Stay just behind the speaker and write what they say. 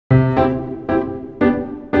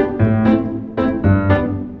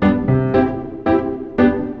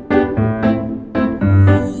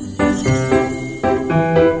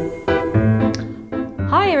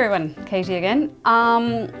Katie again.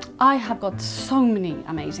 I have got so many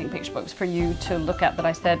amazing picture books for you to look at that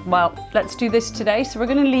I said, well, let's do this today. So we're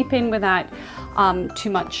going to leap in without too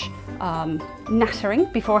much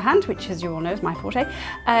nattering beforehand, which, as you all know, is my forte.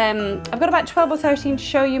 I've got about 12 or 13 to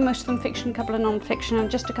show you, most of them fiction, a couple of non-fiction,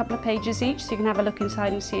 and just a couple of pages each, so you can have a look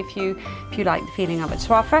inside and see if you like the feeling of it.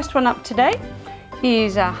 So our first one up today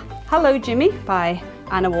is Hello Jimmy by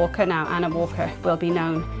Anna Walker. Now, Anna Walker will be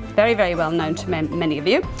known, very, very well known to many of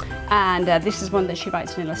you. And this is one that she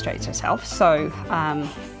writes and illustrates herself, so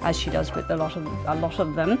as she does with a lot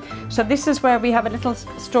of them. So this is where we have a little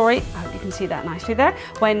story. I hope you can see that nicely there.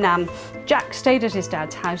 When Jack stayed at his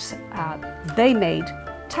dad's house, they made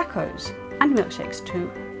tacos and milkshakes too.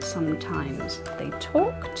 Sometimes they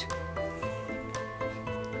talked,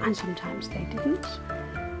 and sometimes they didn't.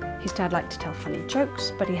 His dad liked to tell funny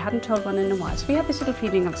jokes, but he hadn't told one in a while. So we have this little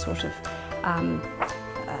feeling of sort of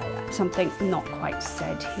something not quite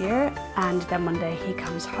said here. And then one day he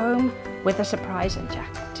comes home with a surprise, and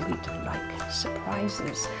Jack didn't like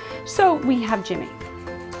surprises. So we have Jimmy,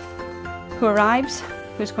 who arrives,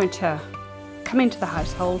 who's going to come into the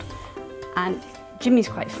household, and Jimmy's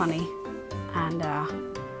quite funny, and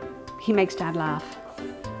he makes Dad laugh,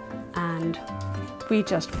 and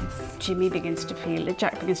Jack begins to feel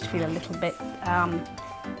a little bit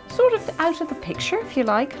sort of out of the picture, if you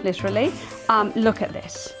like, literally. Look at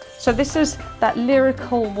this. So this is that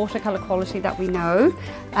lyrical watercolour quality that we know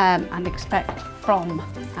and expect from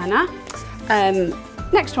Anna.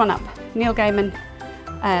 Next one up, Neil Gaiman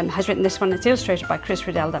has written this one. It's illustrated by Chris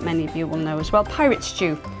Riddell, that many of you will know as well. Pirate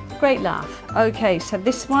Stew, great laugh. Okay, so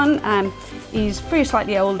this one is pretty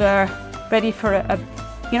slightly older, ready for a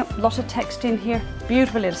lot of text in here,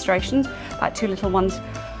 beautiful illustrations, like two little ones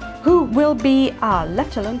who will be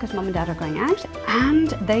left alone because Mum and Dad are going out, and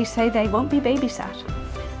they say they won't be babysat.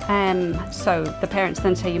 So the parents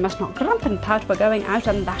then say, you must not grump and pout, we're going out,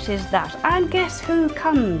 and that is that. And guess who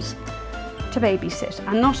comes to babysit?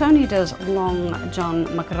 And not only does Long John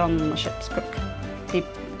McGrum, ship's cook,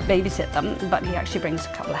 babysit them, but he actually brings a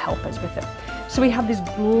couple of helpers with him. So we have this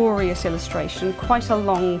glorious illustration, quite a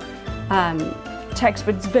long text,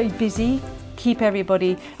 but it's very busy. Keep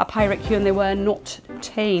everybody a pirate queue, and they were not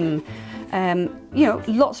tame.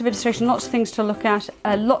 Lots of illustration, lots of things to look at,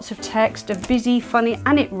 lots of text, busy, funny,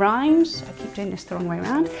 and it rhymes. I keep doing this the wrong way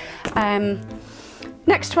around.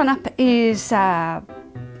 Next one up is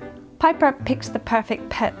Piper Picks the Perfect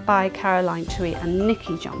Pet by Caroline Toohey and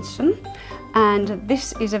Nikki Johnson. And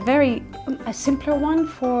this is a simpler one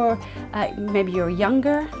for maybe your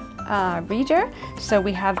younger reader. So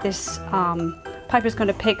we have this, Piper's going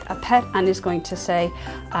to pick a pet and is going to say,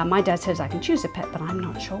 my dad says I can choose a pet, but I'm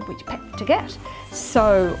not sure which pet to get.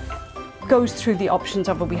 So goes through the options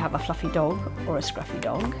of, we have a fluffy dog or a scruffy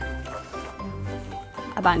dog,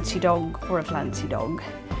 a bouncy dog or a flancy dog.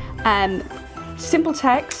 Simple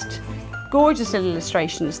text, gorgeous little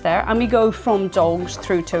illustrations there, and we go from dogs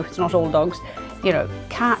through to, it's not all dogs,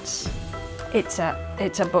 cats. It's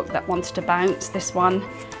a book that wants to bounce, this one,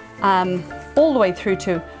 all the way through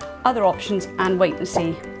to other options, and wait and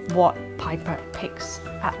see what Piper picks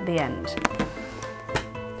at the end.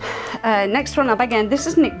 Next one up, again, this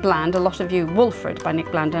is Nick Bland. A lot of you, Wolfred by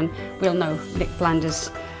Nick Bland, and we'll know Nick Bland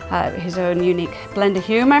is his own unique blend of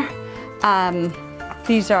humour.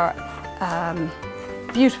 These are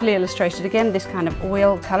beautifully illustrated, again, this kind of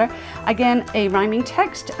oil colour. Again, a rhyming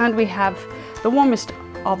text, and we have the warmest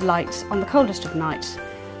of lights on the coldest of nights.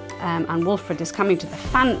 And Wolfred is coming to the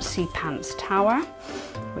Fancy Pants Tower,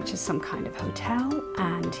 which is some kind of hotel,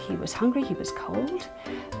 and he was hungry, he was cold,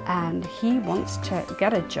 and he wants to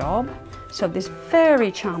get a job. So this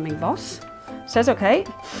very charming boss says, okay,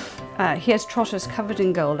 here's trotters covered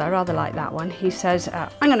in gold. I rather like that one. He says, I'm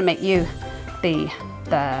going to make you the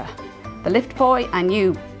lift boy, and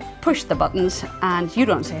you push the buttons, and you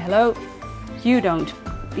don't say hello, you don't,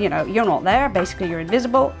 you're not there, basically you're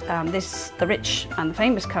invisible. The rich and the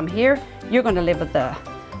famous come here, you're going to live with the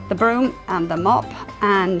broom and the mop,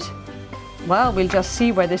 and well, we'll just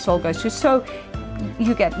see where this all goes to. So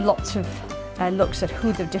you get lots of looks at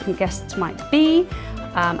who the different guests might be,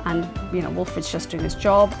 and Wolfred's just doing his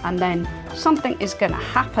job, and then something is going to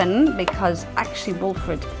happen, because actually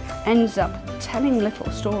Wolfred ends up telling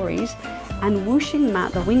little stories and whooshing them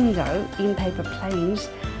out the window in paper planes,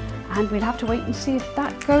 and we'll have to wait and see if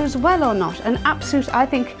that goes well or not. An absolute, I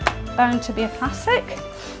think, bound to be a classic.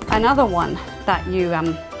 Another one that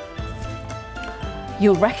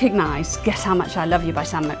you'll recognise, Guess How Much I Love You by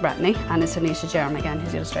Sam McBratney, and it's Anisha Jerem again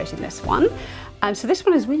who's illustrating this one. So this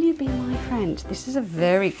one is Will You Be My Friend? This is a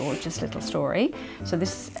very gorgeous little story. So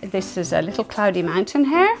this is a little cloudy mountain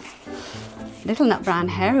here, little nut brown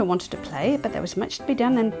hare who wanted to play, but there was much to be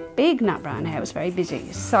done, and big nut brown hare was very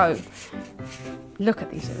busy. So look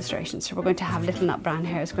at these illustrations. So we're going to have little nut brown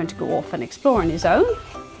hare is going to go off and explore on his own,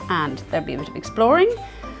 and there'll be a bit of exploring,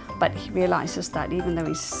 but he realizes that even though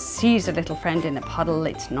he sees a little friend in a puddle,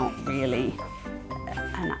 it's not really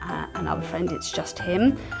another friend, it's just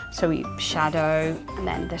him. So we shadow, and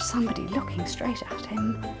then there's somebody looking straight at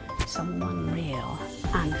him, someone real,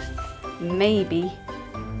 and maybe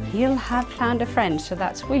he'll have found a friend. So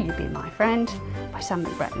that's Will You Be My Friend by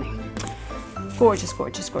Samuel Bretney. Gorgeous,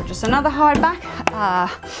 gorgeous, gorgeous. Another hardback,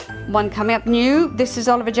 one coming up new. This is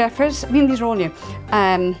Oliver Jeffers. I mean, these are all new.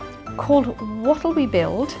 Called What'll We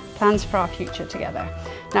Build? Plans for Our Future Together.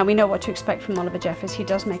 Now we know what to expect from Oliver Jeffers. He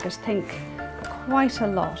does make us think quite a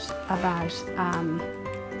lot about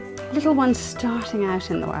little ones starting out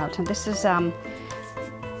in the world. And this is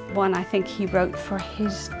one I think he wrote for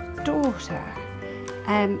his daughter.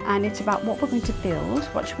 And it's about what we're going to build.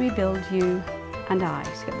 What should we build, you and I?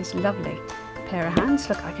 He's got this lovely pair of hands.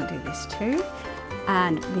 Look, I can do this too.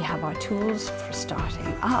 And we have our tools for starting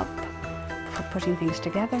up, for putting things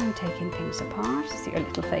together and taking things apart. See your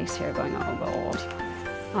little face here going, oh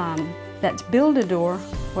God. Let's build a door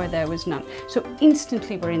where there was none. So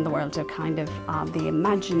instantly we're in the world of kind of the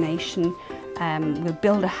imagination. We'll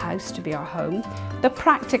build a house to be our home. The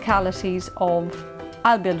practicalities of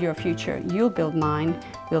I'll build your future, you'll build mine,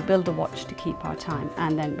 we'll build a watch to keep our time,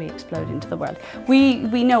 and then we explode into the world.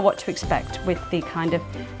 We know what to expect with the kind of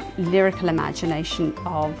lyrical imagination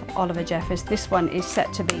of Oliver Jeffers. This one is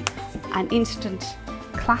set to be an instant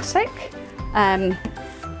classic.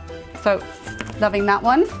 So loving that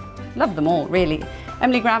one. Love them all, really.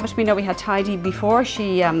 Emily Gravitt, we know we had Tidy before.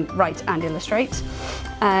 She writes and illustrates.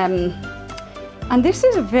 And this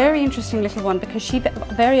is a very interesting little one because she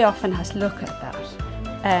very often has look at that.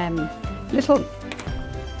 Little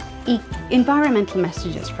environmental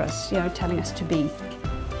messages for us, you know, telling us to be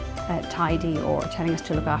tidy or telling us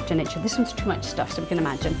to look after nature. This one's too much stuff, so we can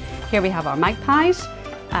imagine. Here we have our magpies,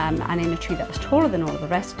 and in a tree that was taller than all of the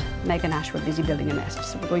rest, Meg and Ash were busy building a nest.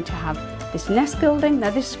 So we're going to have this nest building.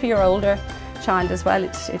 Now this is for your older child as well.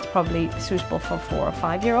 It's probably suitable for 4 or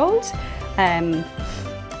 5 year olds.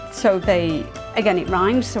 So they, again, it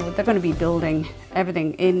rhymes, so they're going to be building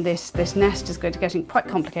everything in this nest is going to getting quite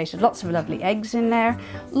complicated. Lots of lovely eggs in there,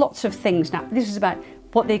 lots of things. Now this is about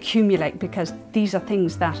what they accumulate, because these are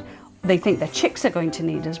things that they think their chicks are going to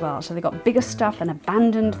need as well. So they've got bigger stuff and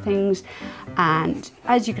abandoned things. And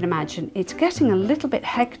as you can imagine, it's getting a little bit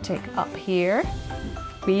hectic up here.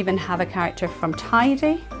 We even have a character from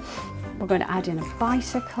Tidy. We're going to add in a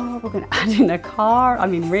bicycle, we're going to add in a car. I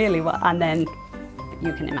mean, really, and then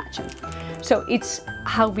you can imagine. So it's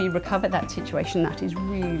how we recover that situation. That is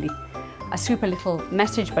really a super little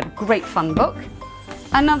message, but a great fun book.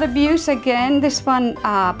 Another beaut again, this one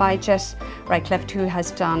by Jess Radcliffe, who has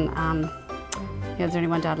done There's Only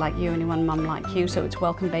One Dad Like You, Only One Mum Like You. So it's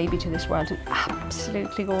Welcome Baby to This World, and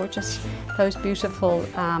absolutely gorgeous. Those beautiful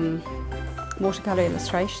watercolour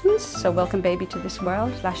illustrations. So Welcome Baby to This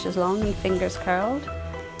World, lashes long and fingers curled.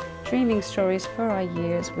 Dreaming stories for our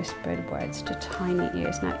years, whispered words to tiny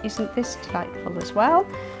ears. Now, isn't this delightful as well?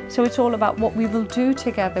 So it's all about what we will do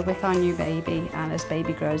together with our new baby, and as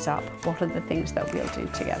baby grows up, what are the things that we'll do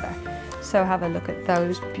together. So have a look at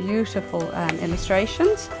those beautiful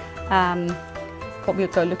illustrations. What we'll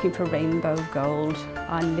go looking for rainbow gold.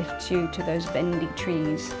 I lift you to those bendy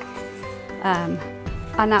trees. An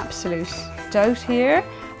absolute dote here.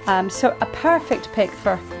 So a perfect pick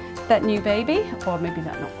for that new baby, or maybe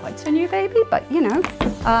that not quite so new baby, but you know,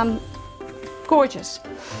 gorgeous.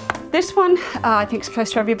 This one I think is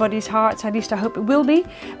close to everybody's hearts, at least I hope it will be.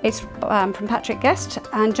 It's from Patrick Guest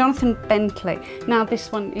and Jonathan Bentley. Now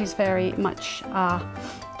this one is very much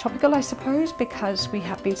topical, I suppose, because we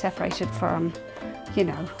have been separated from, you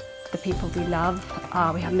know, the people we love.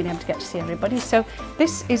 We haven't been able to get to see everybody. So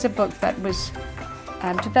this is a book that was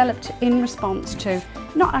developed in response to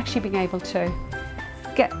not actually being able to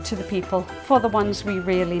get to the people, for the ones we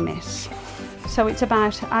really miss. So it's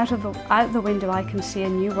about out the window I can see a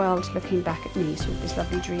new world looking back at me, so this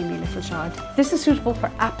lovely dreamy little child. This is suitable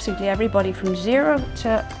for absolutely everybody from 0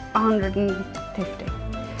 to 150.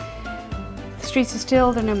 The streets are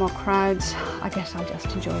still, there are no more crowds. I guess I'll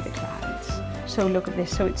just enjoy the clouds. So look at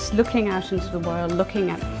this, so it's looking out into the world, looking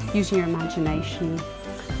at using your imagination.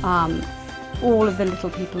 All of the little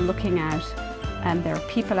people looking out. And there are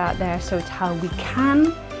people out there, so it's how we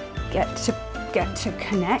can get to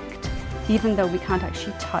connect, even though we can't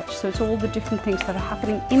actually touch. So it's all the different things that are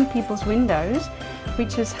happening in people's windows,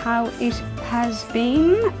 which is how it has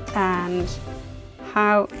been and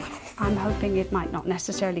how I'm hoping it might not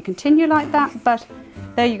necessarily continue like that, but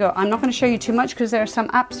there you go. I'm not going to show you too much because there are some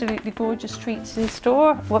absolutely gorgeous treats in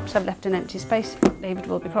store. Whoops, I've left an empty space. David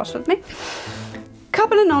will be cross with me.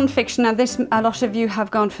 Couple of non-fiction. Now this, a lot of you have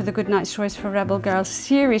gone for the Goodnight Stories for Rebel Girls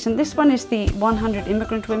series, and this one is the 100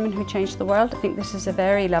 Immigrant Women Who Changed the World. I think this is a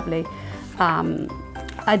very lovely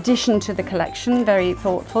addition to the collection, very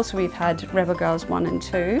thoughtful. So we've had Rebel Girls 1 and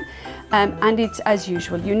 2, and it's as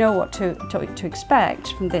usual, you know what to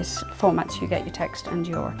expect from this format. So you get your text and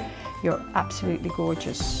your absolutely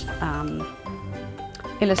gorgeous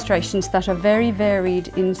illustrations that are very varied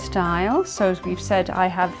in style. So as we've said, I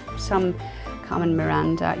have some Carmen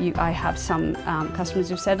Miranda, I have some customers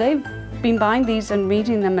who've said they've been buying these and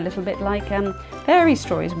reading them a little bit like fairy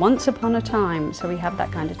stories, once upon a time. So we have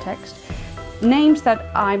that kind of text. Names that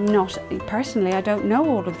I'm not, personally, I don't know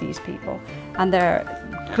all of these people. And they're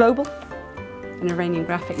global, an Iranian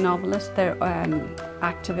graphic novelist, they're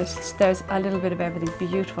activists, there's a little bit of everything,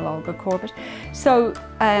 beautiful Olga Korbut. So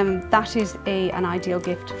that is an ideal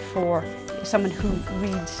gift for someone who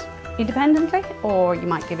reads independently, or you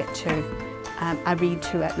might give it to a read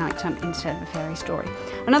to at night time instead of a fairy story.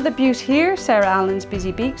 Another beauty here, Sarah Allen's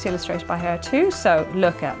Busy Beaks, illustrated by her too. So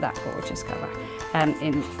look at that gorgeous cover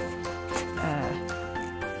in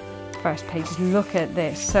first pages. Look at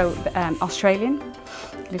this. So Australian,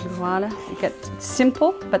 little koala. You get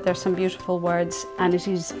simple, but there's some beautiful words, and it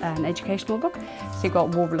is an educational book. So you've got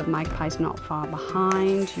Warble of Magpies Not Far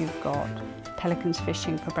Behind. You've got Pelicans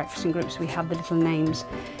Fishing for Breakfast in Groups. We have the little names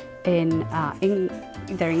in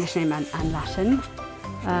their English name and Latin,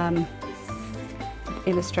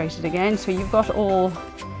 illustrated again. So you've got all,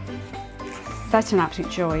 that's an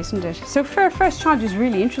absolute joy, isn't it? So for a first child who's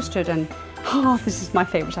really interested in, oh, this is my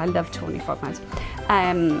favourite, I love Tony Frogmans.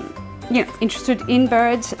 You know, interested in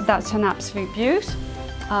birds, that's an absolute beaut.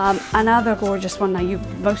 Another gorgeous one now,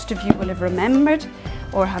 most of you will have remembered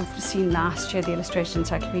or have seen last year the illustration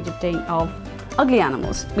encyclopedia of Ugly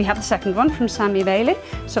Animals. We have the second one from Sammy Bailey.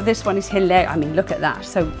 So this one is hilarious. I mean, look at that.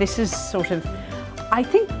 So this is sort of, I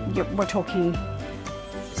think we're talking,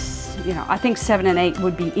 you know, I think 7 and 8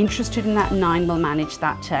 would be interested in that. 9 will manage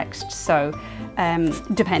that text. So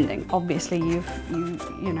depending, obviously,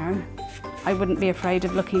 you know, I wouldn't be afraid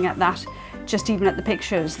of looking at that, just even at the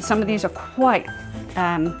pictures. Some of these are quite,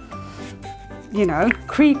 you know,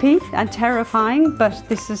 creepy and terrifying, but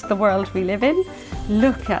this is the world we live in.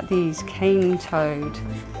 Look at these cane toad,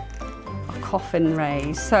 coffin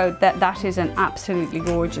rays. So that is an absolutely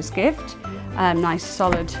gorgeous gift. Nice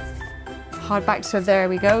solid hardback. So there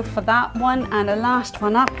we go for that one. And the last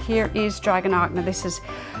one up here is Dragon Arc. Now this is,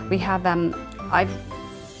 we have,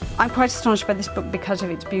 I'm quite astonished by this book because of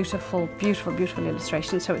its beautiful, beautiful, beautiful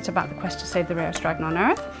illustration. So it's about the quest to save the rarest dragon on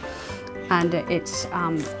earth. And it's,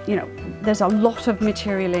 you know, there's a lot of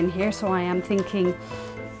material in here. So I am thinking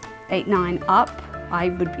 8, 9 up. I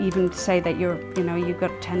would even say that you've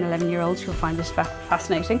got 10, 11-year-olds who'll find this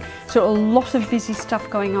fascinating. So a lot of busy stuff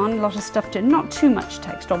going on, a lot of stuff to, not too much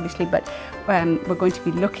text obviously, but we're going to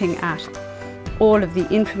be looking at all of the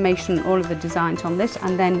information, all of the designs on this,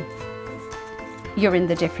 and then you're in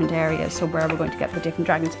the different areas, so where we're going to get the different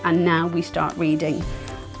dragons. And now we start reading.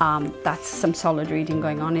 That's some solid reading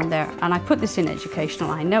going on in there. And I put this in educational.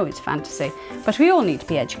 I know it's fantasy, but we all need to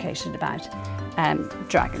be educated about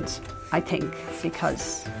dragons, I think,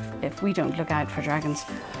 because if we don't look out for dragons,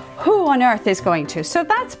 who on earth is going to? So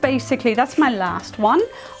that's basically, that's my last one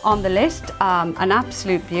on the list, an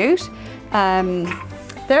absolute beaut.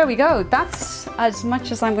 There we go. That's as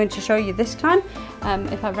much as I'm going to show you this time.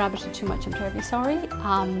 If I've rabbited too much, I'm terribly sorry.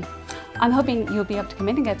 I'm hoping you'll be able to come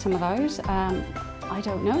in and get some of those. I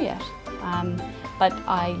don't know yet, but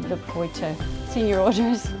I look forward to seeing your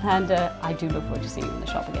orders, and I do look forward to seeing you in the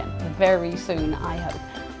shop again very soon, I hope.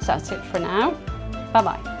 So that's it for now.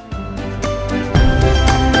 Bye-bye.